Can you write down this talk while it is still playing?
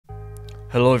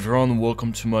Hello everyone,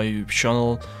 welcome to my YouTube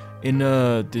channel. In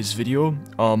this video,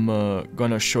 I'm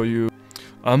gonna show you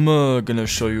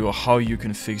how you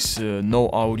can fix no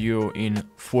audio in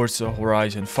Forza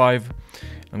Horizon 5.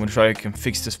 I'm gonna try to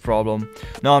fix this problem.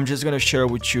 Now I'm just gonna share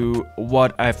with you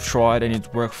what I've tried and it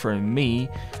worked for me.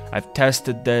 I've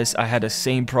tested this, I had the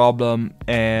same problem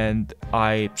and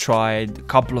I tried a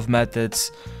couple of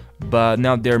methods. But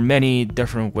now there are many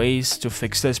different ways to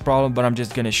fix this problem, but I'm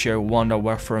just gonna share one that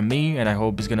worked for me and I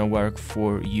hope it's gonna work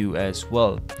for you as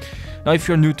well. Now if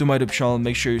you're new to my YouTube channel,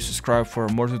 make sure you subscribe for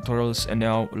more tutorials, and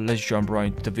now let's jump right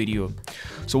into the video.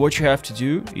 So what you have to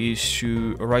do is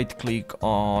to right click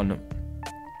on,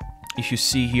 if you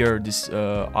see here this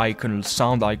icon,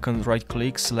 sound icon, right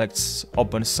click, select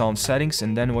open sound settings,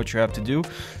 and then what you have to do,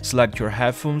 select your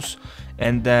headphones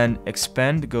and then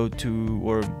expand, go to,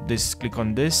 or this, click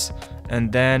on this,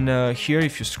 and then here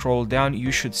if you scroll down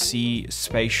you should see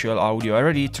spatial audio. I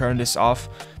already turned this off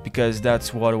because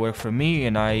that's what worked for me,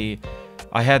 and I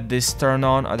had this turned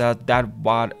on,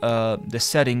 the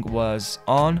setting was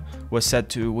set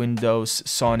to Windows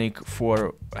Sonic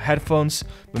for headphones,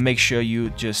 but make sure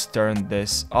you just turn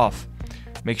this off.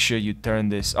 Make sure you turn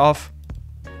this off,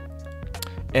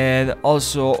 and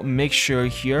also make sure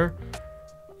here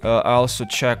I also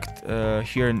checked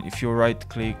here, and if you right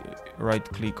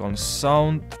click on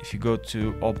sound, if you go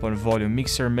to open volume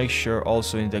mixer, make sure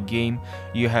also in the game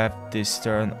you have this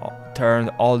turned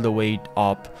all the way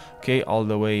up, okay, all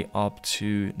the way up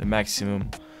to the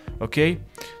maximum. Okay,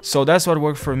 so that's what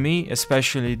worked for me,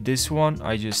 especially this one.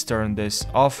 I just turned this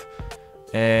off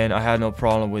and I had no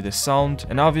problem with the sound.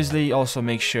 And obviously also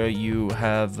make sure you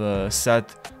have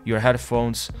set your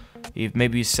headphones, if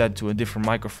maybe it's set to a different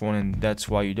microphone and that's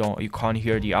why you can't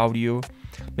hear the audio.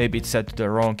 Maybe it's set to the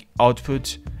wrong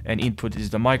output and input is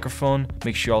the microphone.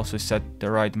 Make sure you also set the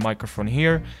right microphone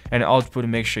here, and output,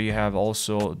 make sure you have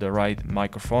also the right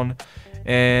microphone.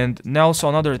 And now so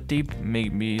another tip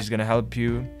maybe is gonna help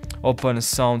you. Open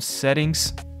sound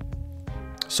settings,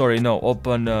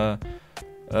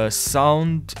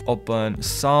 open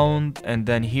sound, and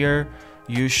then here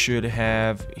you should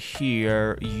have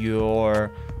here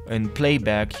your, in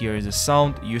playback, here is the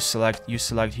sound. You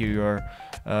select here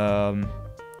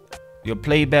your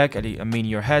playback, I mean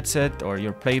your headset or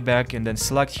your playback, and then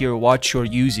select here what you're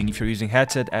using. If you're using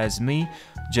headset as me,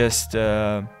 just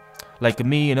like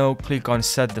me, you know, click on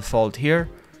set default here.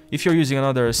 If you're using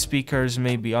another speakers,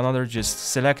 maybe another,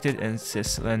 just select it and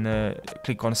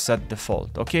click on set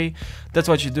default. Okay, that's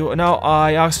what you do. Now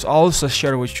I also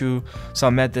share with you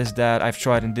some methods that I've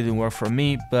tried and didn't work for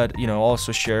me, but you know,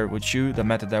 also share with you the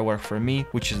method that worked for me,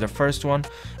 which is the first one.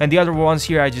 And the other ones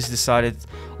here, I just decided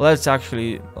let's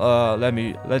actually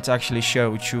share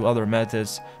with you other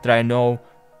methods that I know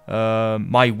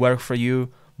might work for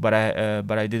you, but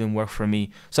I didn't work for me.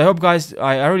 So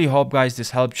I really hope guys this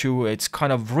helped you. It's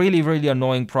kind of really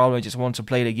annoying problem. I just want to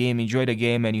play the game, enjoy the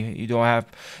game, and you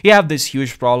have this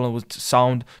huge problem with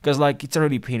sound, because like it's a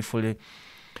really painful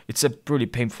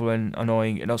and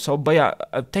annoying, you know. So but yeah,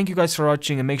 thank you guys for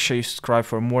watching, and make sure you subscribe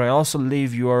for more, and also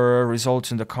leave your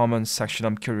results in the comments section.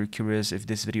 I'm curious if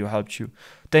this video helped you.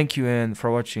 Thank you and for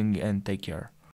watching, and take care.